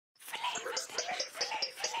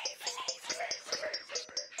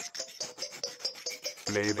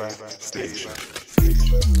Flavor Station.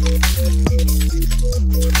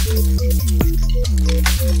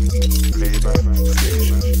 Flavor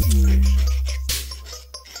Station.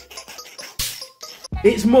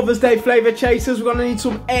 It's Mother's Day Flavour Chasers. We're gonna need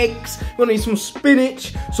some eggs, we're gonna need some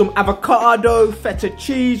spinach, some avocado, feta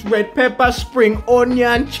cheese, red pepper, spring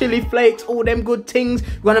onion, chili flakes, all them good things.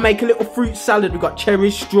 We're gonna make a little fruit salad. We've got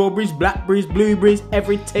cherries, strawberries, blackberries, blueberries,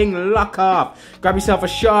 everything lock off. Grab yourself a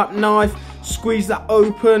sharp knife, squeeze that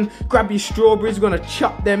open, grab your strawberries. We're gonna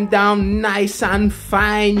chop them down nice and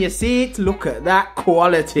fine. You see it? Look at that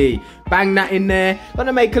quality. Bang that in there.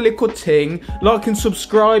 Gonna make a little ting. Like and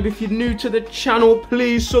subscribe. If you're new to the channel,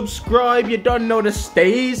 please subscribe. You don't know the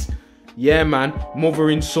stays. Yeah, man.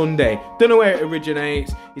 Mothering Sunday. Don't know where it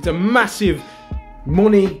originates. It's a massive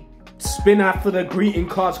money spinner for the greeting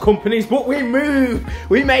cards companies. But we move.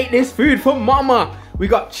 We make this food for mama. We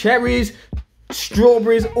got cherries,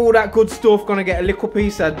 strawberries, all that good stuff. Gonna get a little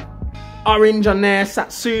piece of orange on there.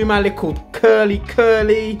 Satsuma, little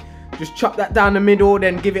curly. Just chop that down the middle,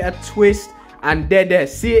 then give it a twist. And there,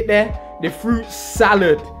 see it there? The fruit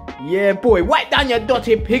salad. Yeah, boy. Wipe down your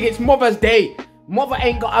dirty pig. It's Mother's Day. Mother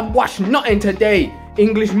ain't got to wash nothing today.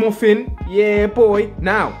 English muffin. Yeah, boy.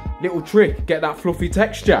 Now, little trick. Get that fluffy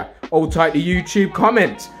texture. Hold tight the YouTube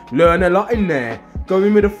comments. Learn a lot in there. Go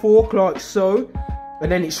in with a fork like so.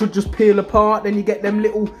 And then it should just peel apart. Then you get them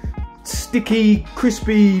little sticky,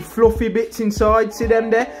 crispy, fluffy bits inside. See them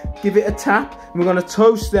there? Give it a tap. And we're going to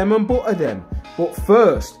toast them and butter them. But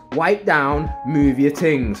first, wipe down, move your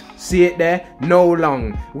things. See it there? No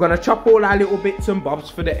long. We're going to chop all our little bits and bobs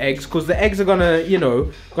for the eggs, because the eggs are going to, you know,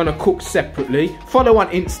 going to cook separately. Follow on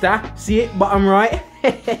Insta. See it? Bottom right.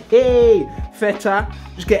 Feta.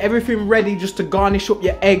 Just get everything ready just to garnish up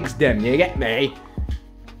your eggs then. You get me?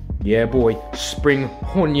 Yeah, boy. Spring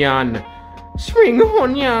onion. Spring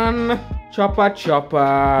onion. Chopper.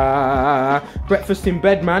 Breakfast in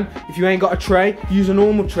bed, man. If you ain't got a tray, use a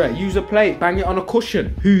normal tray. Use a plate. Bang it on a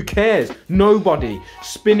cushion. Who cares? Nobody.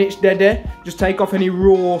 Spinach there. Just take off any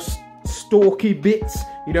raw, stalky bits.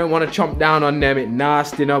 You don't want to chomp down on them. It's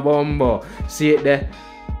nasty no bombo. See it there?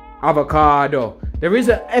 Avocado. There is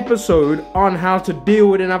an episode on how to deal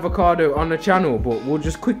with an avocado on the channel, but we'll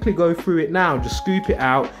just quickly go through it now. Just scoop it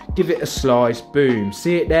out, give it a slice, boom.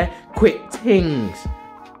 See it there? Quick tings.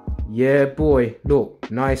 Yeah, boy. Look,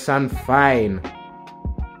 nice and fine.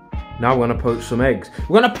 Now we're gonna poach some eggs.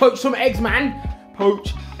 We're gonna poach some eggs, man.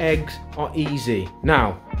 Poach eggs are easy.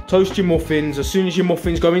 Now, toast your muffins. As soon as your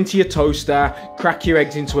muffins go into your toaster, crack your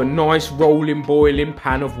eggs into a nice rolling, boiling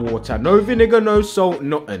pan of water. No vinegar, no salt,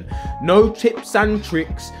 nothing. No tips and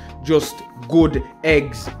tricks, just good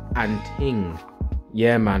eggs and ting.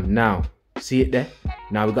 Yeah, man. Now, see it there?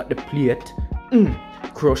 Now we got the plate.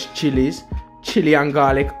 Crushed chilies, chili and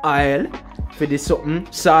garlic oil. For this something,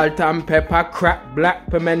 salt and pepper, cracked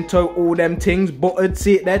black pimento, all them things. Buttered,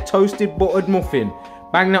 see it there? Toasted buttered muffin.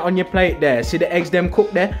 Bang that on your plate there. See the eggs them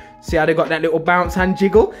cooked there? See how they got that little bounce and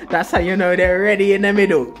jiggle? That's how you know they're ready in the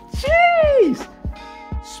middle. Jeez!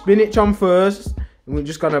 Spinach on first. And we're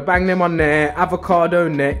just gonna bang them on there. Avocado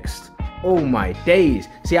next. Oh my days.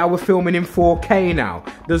 See how we're filming in 4K now?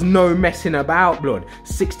 There's no messing about, blood.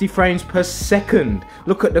 60 frames per second.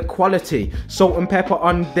 Look at the quality. Salt and pepper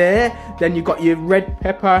on there. Then you got your red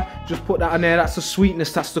pepper. Just put that on there. That's the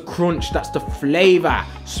sweetness. That's the crunch. That's the flavour.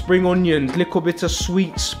 Spring onions. Little bit of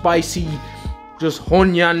sweet, spicy, just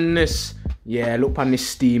onionness. Yeah, look on this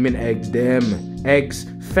steaming eggs. Them eggs.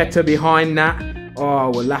 Feta behind that.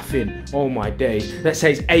 Oh, we're laughing. Oh my days. Let's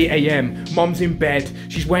say it's 8 AM. Mom's in bed.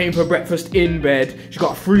 She's waiting for breakfast in bed. She's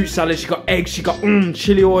got a fruit salad. She's got eggs. She got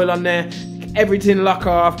chili oil on there. Everything lock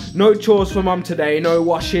off. No chores for mom today. No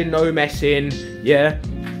washing. No messing. Yeah.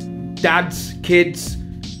 Dads, kids,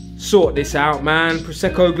 sort this out, man.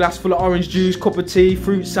 Prosecco glass full of orange juice, cup of tea,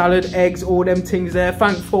 fruit salad, eggs, all them things there.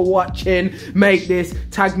 Thanks for watching. Make this.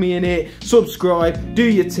 Tag me in it. Subscribe. Do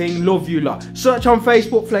your thing. Love you lot. Search on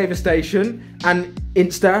Facebook Flavour Station and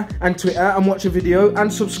Insta and Twitter and watch a video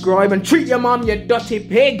and subscribe and treat your mom, you dirty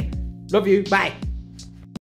pig. Love you. Bye.